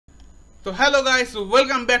তো hello guys,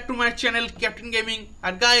 welcome back to my channel captain gaming.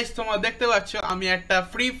 R guys, তোমরা দেখতে পাচ্ছ আমি একটা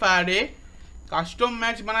ফ্রি ফায়ারে কাস্টম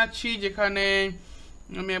ম্যাচ বানাচ্ছি, যেখানে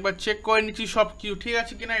আমি একবার চেক করে নিচ্ছি সব কিছু ঠিক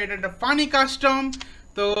আছে কিনা। এটা একটা ফানি কাস্টম।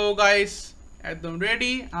 তো গাইস একদম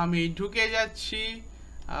রেডি, আমি ঢুকে যাচ্ছি।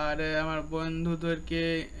 আর আমার বন্ধুদেরকে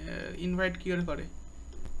ইনভাইট কি করে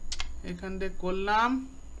এখান থেকে করলাম।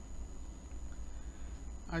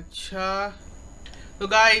 আচ্ছা, তো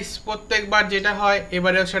গাইস প্রত্যেকবার যেটা হয়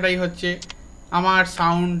এবারেও সেটাই হচ্ছে, আমার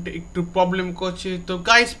সাউন্ড একটু প্রবলেম করছে। তো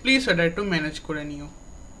গাইস প্লিজ এটা একটু ম্যানেজ করে নিও।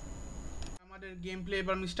 আমাদের গেম প্লে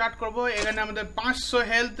এবার আমি স্টার্ট করবো। এখানে আমাদের 500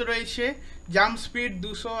 হেলথ রয়েছে, জাম্প স্পিড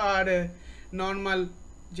 200, আর নর্মাল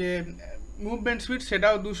যে মুভমেন্ট স্পিড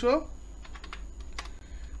সেটাও 200।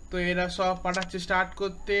 তো এরা সব পাঠাচ্ছে স্টার্ট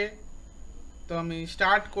করতে, তো আমি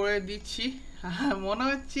স্টার্ট করে দিচ্ছি। মনে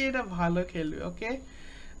হচ্ছে এটা ভালো খেলবে। ওকে,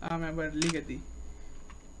 আমি এবার লিখে দিই।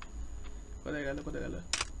 কোথায় গেল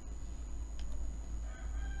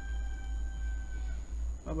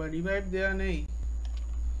আবার রিভাইভ দেওয়া নেই।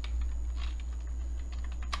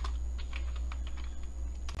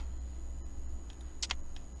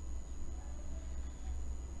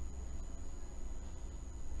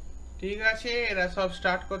 ঠিক আছে, এরা সব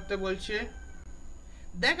স্টার্ট করতে বলছে,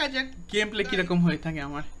 দেখা যাক গেম প্লে কিরকম হয়ে থাকে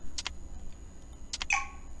আমার।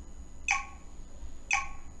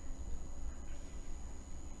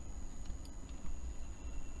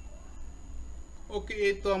 ওকে,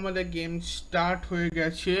 তো আমাদের গেম স্টার্ট হয়ে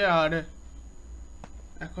গেছে। আর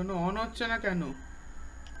এখনো অন হচ্ছে না কেন?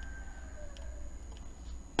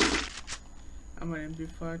 আমার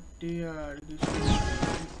MP40 আর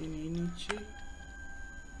নিয়ে নিচ্ছি।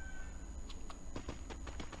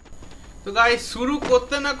 তো গাইস শুরু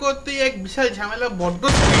করতে না করতেই এক বিশাল ঝামেলা, বড্ড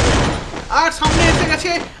আর সামনে এসে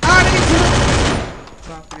গেছে। আর এই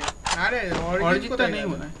বাপরে, আরে অরিজিনটা নেই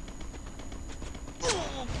মনে হয়।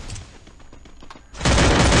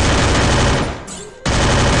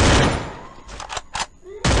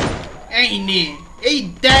 এই নে, এই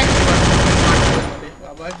দেখ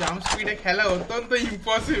বাবা, জাম্প স্পিডে খেলা অত্যন্ত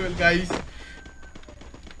ইম্পসিবল গাইস।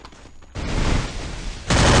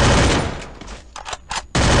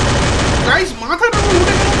 গাইস মাথাটা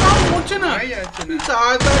উঠে গেল, কাম হচ্ছে না,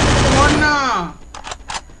 তাড়াতাড়ি কর না।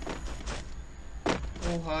 ও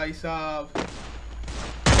ভাই সাব,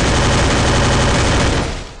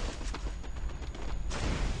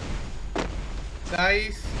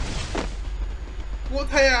 গাইস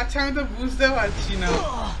কোথায় আছে আমি তো বুঝতে পারছি না।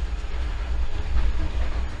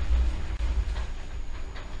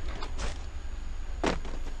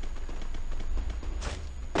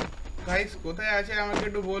 গাইস কোথায় আছে আমাকে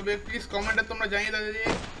একটু বলবে প্লিজ, কমেন্টে তোমরা জানিয়ে দাও যে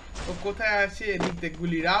ও কোথায় আছে। এদিক থেকে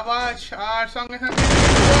গুলির আওয়াজ, আর সঙ্গে সঙ্গে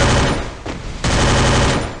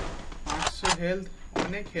 500 হেলথ,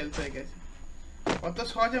 অনেক হেলথ হয়ে গেছে। অত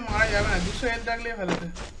সহজে মারা যাবে না, 200 হেলথ রাখলেই ভালো তো।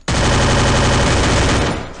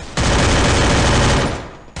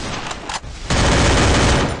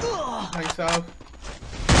 ভাই সাহেব,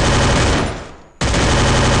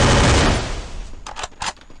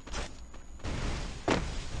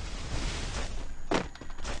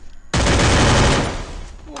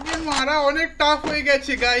 ওকে মারা অনেক টাফ হয়ে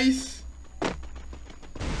গেছে গাইস।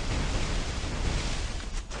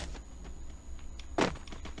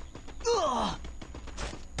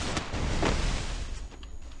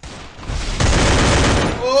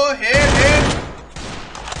 ও হেড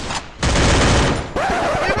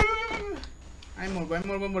আমি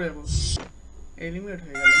মরে যাবো। এলিমিনেট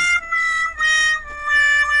হয়ে গেল।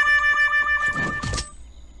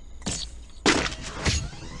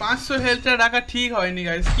 পাঁচশো হেলথটা রাখা ঠিক হয়নি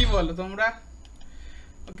গাইস, কি বলো তোমরা?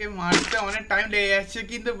 ওকে মারতে অনেক টাইম লেগে যাচ্ছে,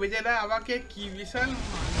 কিন্তু বেচারা আমাকে কি বিশাল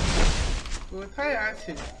কোথায়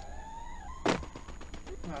আছে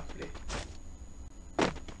বাপরে।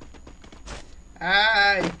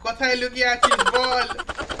 এই কোথায় লুকিয়ে আছিস বল।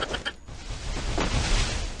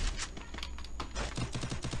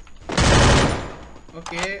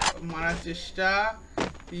 ওকে মারার চেষ্টা,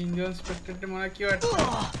 3 জন স্পেক্টেটর মারা কি আর।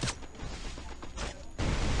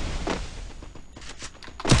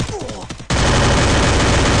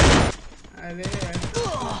 আরে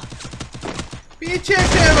পিছে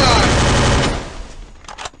সে এবার।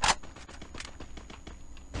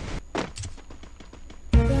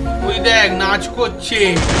 ওই দেখ নাচ করছে,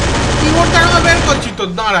 কিবোর্ডটা আমরা বের করছি তো,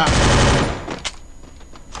 দাঁড়া।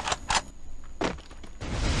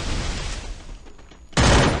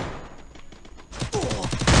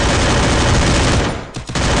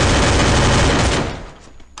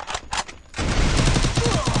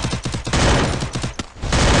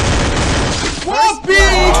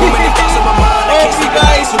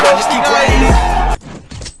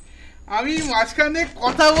 আমি মাঝখানে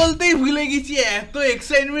কথা বলতেই ভুলে গেছি, এত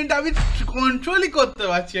এক্সাইটমেন্ট আমি কন্ট্রোলই করতে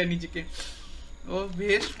পারছি না নিজেকে। ও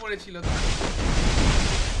ভেস্ট পড়েছিল তো।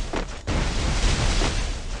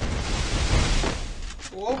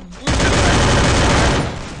 ও বুঝতে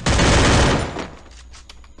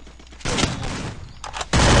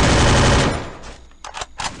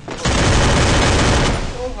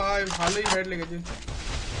ও ভাই ভালোই হেড লেগেছে।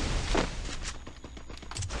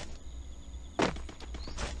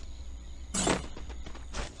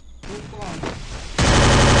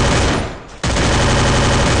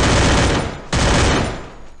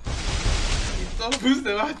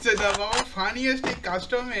 বুঝতে পারছে না বাবা, ফানিয়েস্ট এই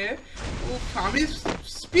কাস্টমে আমি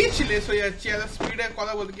স্পিচলেস হয়ে যাচ্ছি এত স্পিডে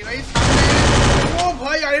কথা বলতে। কি ভাই সামনে, ও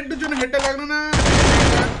ভাই আরেকটার জন্য হেডটা লাগলো না।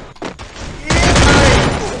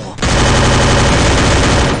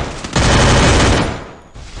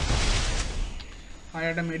 ভাই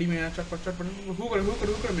একটা মেডি মেরা চটপট চটপট হু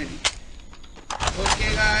করে মেডি। ওকে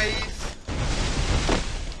গাইস,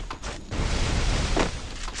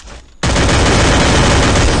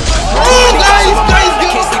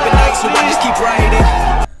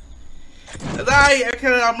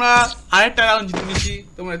 আমরা আরেকটা রাউন্ড জিতে নিয়েছি,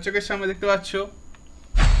 তোমরা চোখের সামনে দেখতে পাচ্ছ।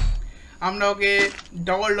 আমরা ওকে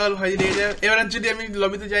ডবল ভাই দিয়ে যাই। এবার যদি আমি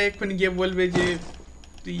লবিতে যাই এক্ষুনি গিয়ে বলবে যে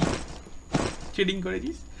তুই চিটিং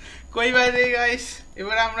করেছিস। কই বাজে গাইস,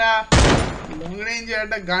 এবার আমরা লং রেঞ্জে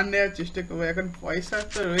একটা গান নেওয়ার চেষ্টা করবো। এখন পয়সা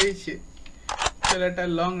তো রয়েছে, চলো একটা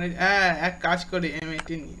লং রেঞ্জ। হ্যাঁ এক কাজ করে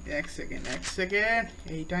M18 নি। এক সেকেন্ড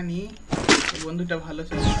এইটা নি। বন্ধুটা ভালো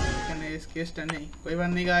চলে, এখানে স্কেচটা নেই, কইবার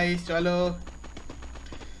নেই গাইস। চলো,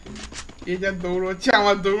 এই যা দৌড়চ্ছে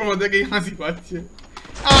আমার দৌড় মধ্যে কি হাসি পাচ্ছে।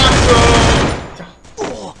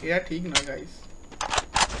 এটা ঠিক না গাইস,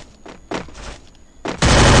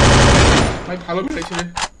 ভাই ভালো মেরেছে,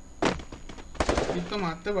 ঠিক তো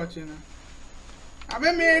মারতে পারছে না। আবে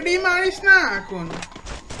মেডি মারিস না এখন।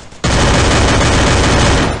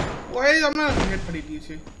 ওই আমরা হেড ফাটিয়ে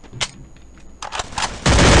দিয়েছে।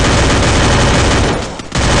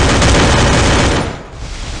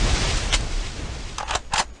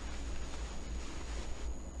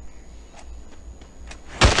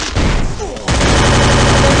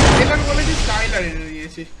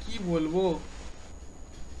 কি বলবো,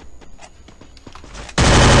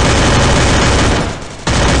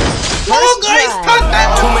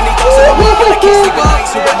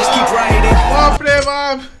 বাপরে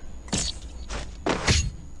বাপ।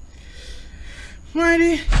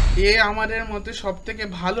 এ আমাদের মধ্যে সব থেকে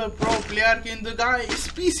ভালো প্রো প্লেয়ার, কিন্তু গাইস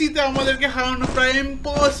পিসিতে আমাদেরকে হারানো প্রায়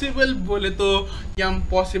ইম্পসিবল বলে তো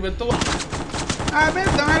ইম্পসিবল। তো আবে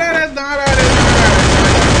দাঁড়া রে দাঁড়া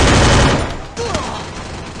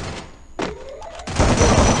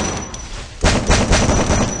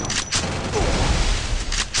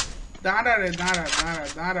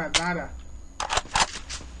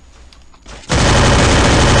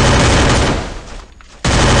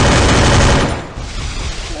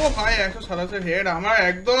ও ভাই 127 হেড, আমার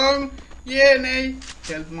একদম ইয়ে নেই,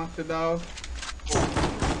 হেলথ মারতে দাও।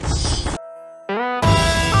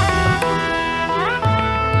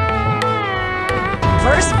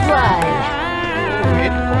 First blood.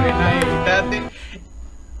 এটাতে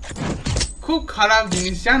খুব খারাপ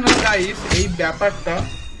জিনিস জানো গাইস, এই ব্যাপারটা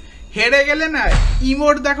হেরে গেলে না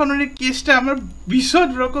ইমোট দেখানোর কেসটা আমার ভীষণ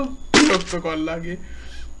রকম বিরক্তকর লাগে।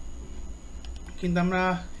 কিন্তু আমরা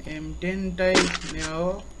M10টাই নেও,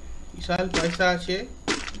 বিশাল পয়সা আছে।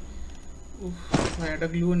 উফ ভাই একটা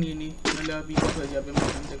গ্লু নিয়ে নি, নাহলে বিপদ হয়ে যাবে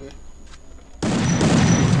মাঝখান থেকে।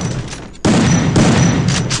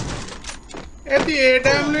 এটি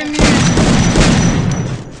এটা আমরা নিয়ে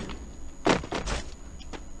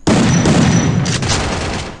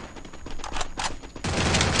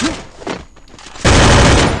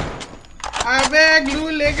अबे ग्लू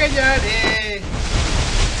लेके जा रे।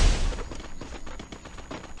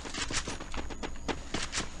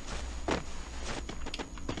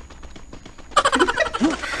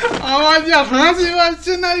 आवाज हासि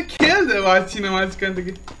पाচ্ছে না, খেলতে পারছি না মাঝখান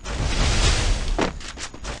থেকে।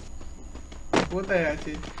 কোথায়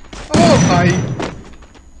আছে? ও ভাই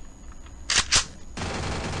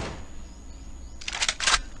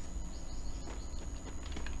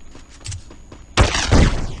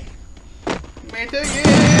মেটে গে।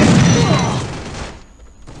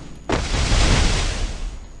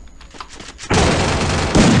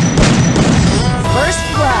 First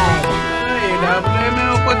blood. ডাবলে মে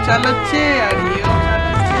উপর চালাচ্ছে আর ইও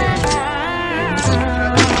চালাচ্ছে।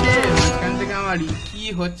 এখান থেকে আমার কি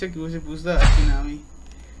হচ্ছে কি বুঝতে পারছি না আমি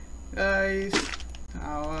গাইস।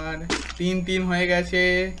 আবার 3-3 হয়ে গেছে।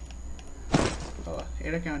 বাবা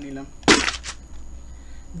এটা কেন নিলাম?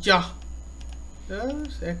 যা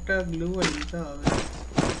একটা গ্লু নিতে হবে।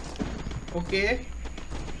 ওকে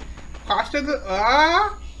ফার্স্টে তো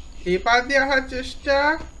এই পার দিয়ে আসার চেষ্টা।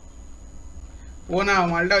 ও না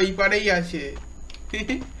মালটা ওই পারেই আছে।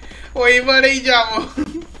 ওই পারেই যাবো।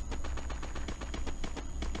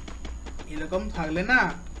 এরকম থাকলে না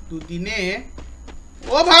দুদিনে।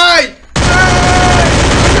 ও ভাই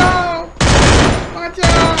বাঁচাও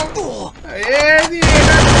বাঁচাও।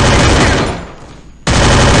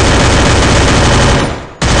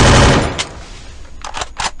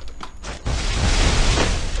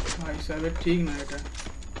 ভাই সাহেব ঠিক না এটা।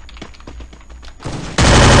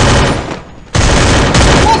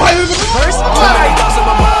 ও ভাই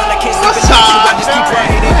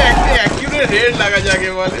রেড লাগা যাকে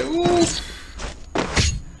বলে।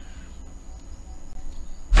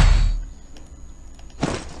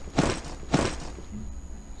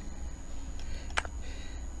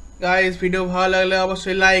 গাইস ভিডিও ভালো লাগলে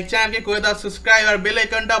অবশ্যই লাইক, চ্যানেলকে করে দাও সাবস্ক্রাইব আর বেল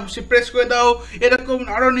আইকনটা অবশ্যই প্রেস করে দাও। এরকম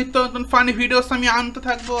আরো নিত্য নতুন ফানি ভিডিওস আমি আনতে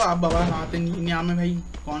থাকবো। আর বাবা হাতে নিয়ে আমি ভাই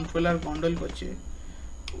কন্ট্রোলার গন্ডল করছে।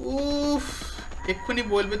 উফ এক্ষুনি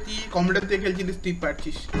বলবে তুই কম্পিউটার দিয়ে খেলছিলিস তুই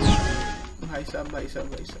পারছিস। ভাই সাহেব ভাই সাহেব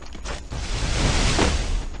ভাই সাহেব।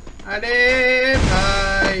 আরে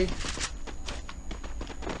ভাই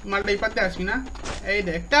মালটা এই পাতে আসবি না। এই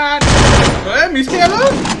দেখ মিস খেয়ে গেল।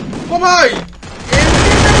 ও ভাই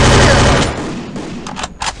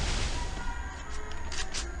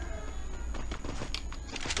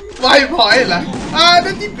ভাই ভয় লাগ।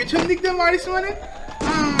 আরে তুই পেছন দিক দিয়ে মারিস মানে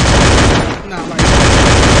না ভাই।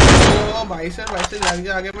 ও বাইশের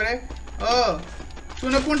লাগছে আগে পরে। ও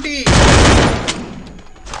শুনো কোনটি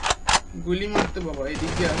গুলি মারতে বাবা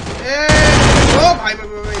এদিক দিয়ে আসছে। ও ভাই ভাই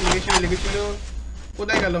ভাই লেগেছিল।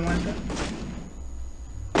 কোথায় গেল মানটা?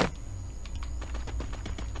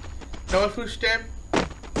 Double foot step.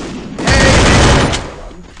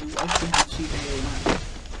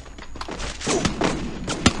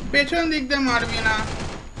 পেছন দিক দিয়ে মারবি না।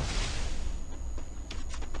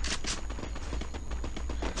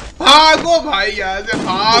 ভাগো ভাই আছে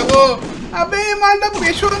ভাগো। আবে মালটা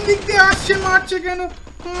পেছন দিক দিয়ে আসছে মারছে কেন?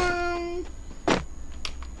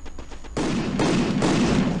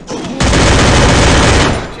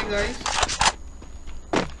 গাইস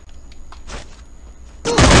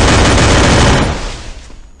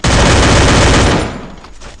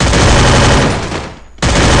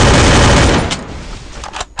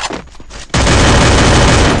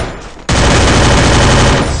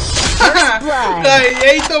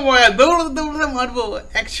এই তো মজা দৌড়তে মারবো।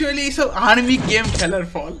 অ্যাকচুয়ালি এইসব আর্মি গেম খেলার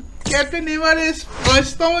ফল। ক্যাপ্টেন এভারেস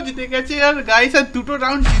ফার্স্টতম জিতে গেছে। আর গাইস আর দুটো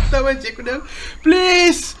রাউন্ড জিততে হবে যে কোনো।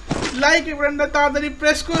 প্লিজ লাইক বাটনটা তাড়াতাড়ি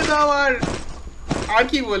প্রেস করে দাও। আর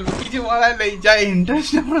কি বলবো কিছু বলার নেই। যা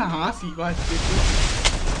ইন্টারেস্ট আমরা হাসি পাচ্ছে।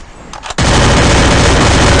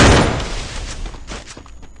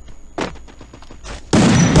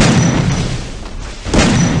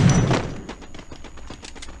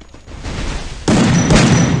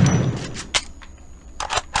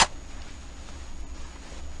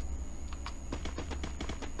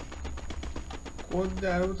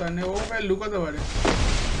 ও ভাই লুকাতে পারে।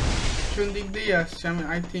 পেছন দিক দিয়েই আসছে। আমি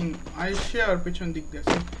আই শিওর পেছন দিক দিয়ে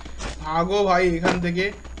আসছে। ভাগো ভাই এখান থেকে।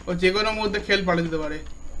 ও যে কোনো মধ্যে খেল পাল্টে দিতে পারে।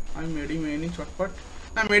 আমি মেডি মেনি চটপট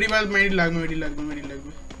না মেডি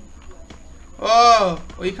লাগবে। ও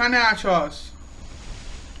ওইখানে আসস।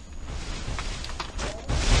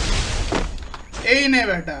 এই নে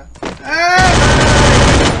বেটা।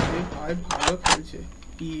 ভাই ভালো খেলছে।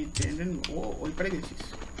 কি ও ওই পারে গেছিস।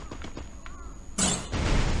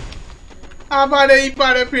 আবার এই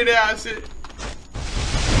পারে ফিরে আসে।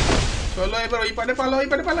 চলো এবার ওই পারে পালো।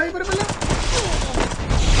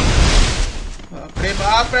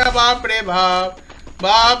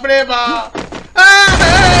 বাপ রে বাপ।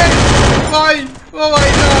 ভাই ও ভাই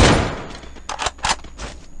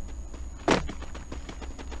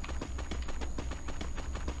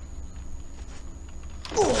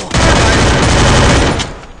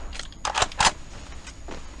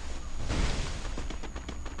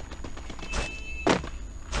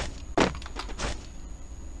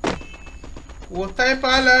কোথায়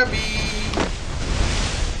পালাবি?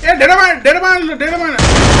 ঢেড়ে মার।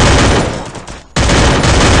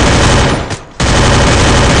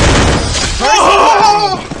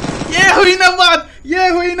 ये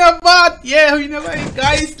हुई ना बात भाई।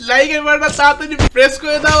 गाइस লাইকের বাটনটা তাড়াতাড়ি প্রেস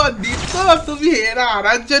করে দাও। আর দিত তুমি এরা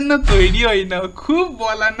হারার জন্য তৈরি হই না। খুব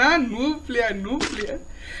বলা না নুব প্লেয়ার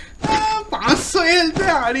 500 হেলতে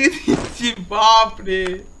হারিয়ে দিচ্ছি। বাপ রে।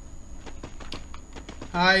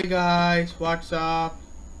 Hi guys WhatsApp.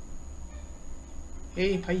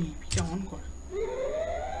 এই ভাই পিটা অন কর।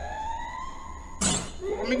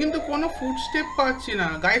 আমি কিন্তু কোনো ফুটস্টেপ পাচ্ছি না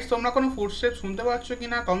গাইস, তোমরা কোনো ফুটস্টেপ শুনতে পাচ্ছ কি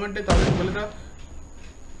না কমেন্টে তাহলে বলে দাও।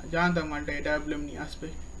 জানতাম মালটা এডাব্লিউএম নিয়ে আসবে,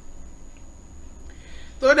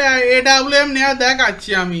 তো এডাব্লিউএম নেওয়া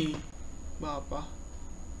দেখাচ্ছি আমি। বাবা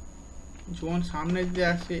জোন সামনে দিয়ে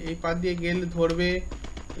আসে, এই পার দিয়ে গেলে ধরবে,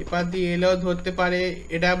 এপার দিয়ে এলেও ধরতে পারে।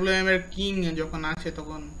 এডাব্লিউএম এর কিং যখন আসে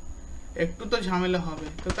তখন একটু তো ঝামেলা হবে।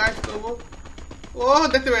 তো কাজ করবো, ও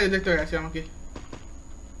দেখতে পাচ্ছি আমাকে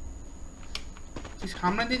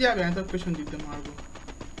সামনে দিয়ে যাবে, আমি তো পেছন দিক দিয়ে মারবো।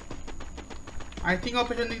 আই থিঙ্ক ও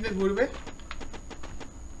পেছন দিক দিয়ে ঘুরবে।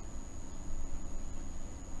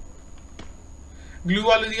 গ্লু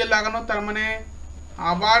ওয়াল দিয়ে লাগানো, তার মানে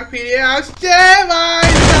আবার ফিরে আসছে ভাই।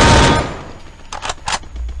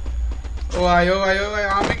 ও ভাই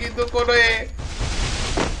আমি কিন্তু কোনো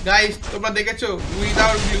গাইস তোমরা দেখেছো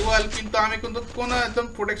উইদাউট গ্লু ওয়াল, কিন্তু আমি কিন্তু কোনো একদম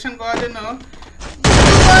প্রোটেকশন করার জন্য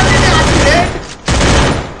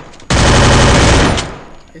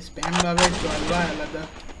স্প্যাম ভাবে চলবা আলাদা।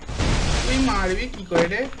 তুই মারবি কি করে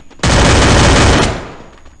রে?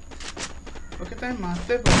 ওকে তাই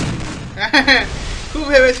মারতে পারছি খুব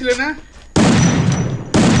ভেবেছিল না।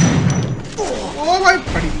 ও ভাই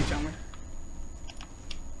ফাড়ি দিচ্ছে আমার,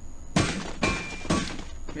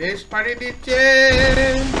 বেশ ফাড়ি দিচ্ছে।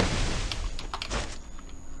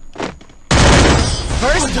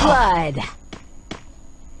 First blood.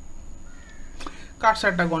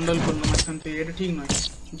 কাটসারটা গন্ডল করলাম এখান থেকে, এটা ঠিক নয়।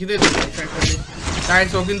 জিতে দেবে ফ্যাক্টরি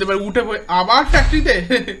গাইস, ও কিন্তু এবার উঠে আবার ফ্যাক্টরিতে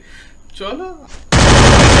চলো।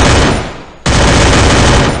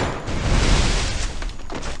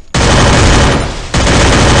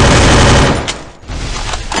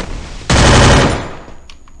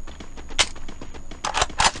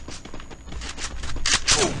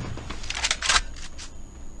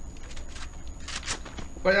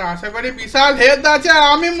 আশা করি বিশাল হেড আছে,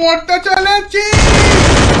 আমি মরতে চলেছি।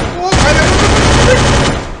 ও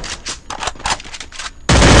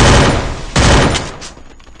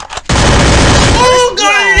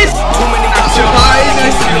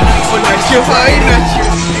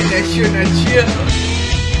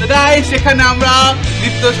ভাই সেখানে আমরা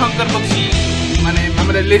দীপ্ত শঙ্কর বক্সি, মানে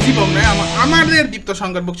আমাদের লেজি বম নয়, আমাদের দীপ্ত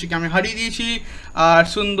শঙ্কর বক্সিকে আমি হারিয়ে দিয়েছি। আর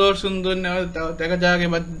সুন্দর সুন্দর দেখা যাক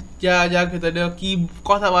এবার যা যাক ভেতরে কি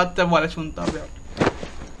কথাবার্তা বলে শুনতে হবে।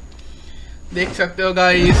 देख सकते हो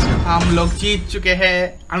गाइस हम लोग जीत चुके हैं,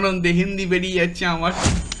 आनंदे हिंदी বেরিয়ে যাচ্ছে আমার।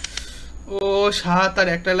 ও 7 আর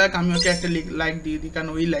একটা লাইক, আমি ওকে একটা লাইক দিয়ে দিই কারণ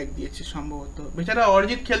ওই লাইক দিয়েছে সম্ভবত। বেচারা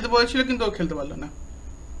অরিজিৎ খেলতে বলেছিল কিন্তু ও খেলতে পারলো না।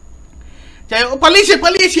 যাই ও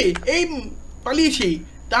পালিয়েছে এই পালিয়েছে।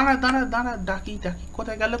 দাঁড়া ডাকি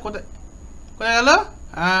কোথায় গেল?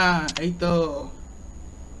 হ্যাঁ এই তো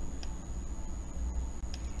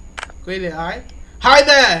কই রে, হাই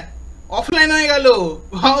দে অফলাইন হয়ে গেল,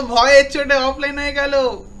 ভয়ের চোটে অফলাইন হয়ে গেল,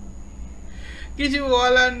 কিছু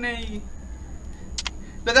বলার নেই।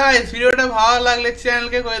 তো গাইস ভিডিওটা ভালো লাগলে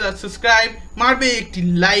চ্যানেলকে করে দাও সাবস্ক্রাইব, মারবে একটি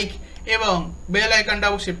লাইক এবং বেল আইকনটা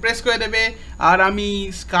অবশ্যই প্রেস করে দেবে। আর আমি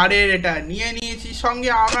স্কারের এটা নিয়ে নিয়েছি, সঙ্গে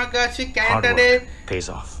আমার কাছে ক্যারেক্টারের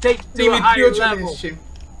ডিমিট্রিও চলে এসেছে।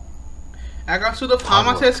 এখন শুধু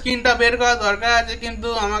ফার্মাসের স্কিনটা বের করা দরকার আছে, কিন্তু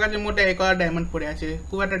আমার কাছে মোটে এক ডায়মন্ড পড়ে আছে,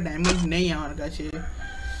 খুব একটা ডায়মন্ড নেই আমার কাছে।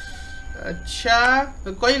 আচ্ছা তো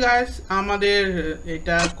কই গাইস আমাদের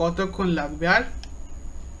এটা কতক্ষণ লাগবে, আর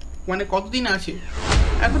মানে কতদিন আছে?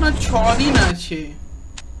 এখনো 6 দিন আছে।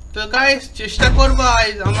 তো গাইস চেষ্টা করবো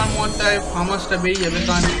আমার মতে ফার্মাসটা বেরিয়ে যাবে,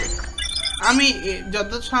 কারণ আমি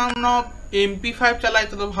যত সম্ভব MP5 চালাই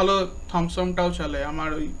তত ভালো থমসমটাও চলে, আমার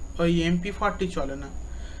ওই MP40 চলে না।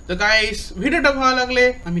 তো গাইস ভিডিওটা ভালো লাগলে,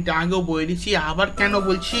 আমি আগেও বলে দিচ্ছি আবার কেন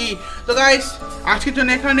বলছি, তো গাইস আজকের জন্য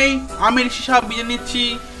এখানেই আমি ঋষি সাহেব বিদায় নিচ্ছি।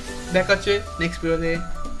 দেখা হচ্ছে নেক্সট ভিডিওতে,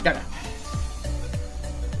 টাটা।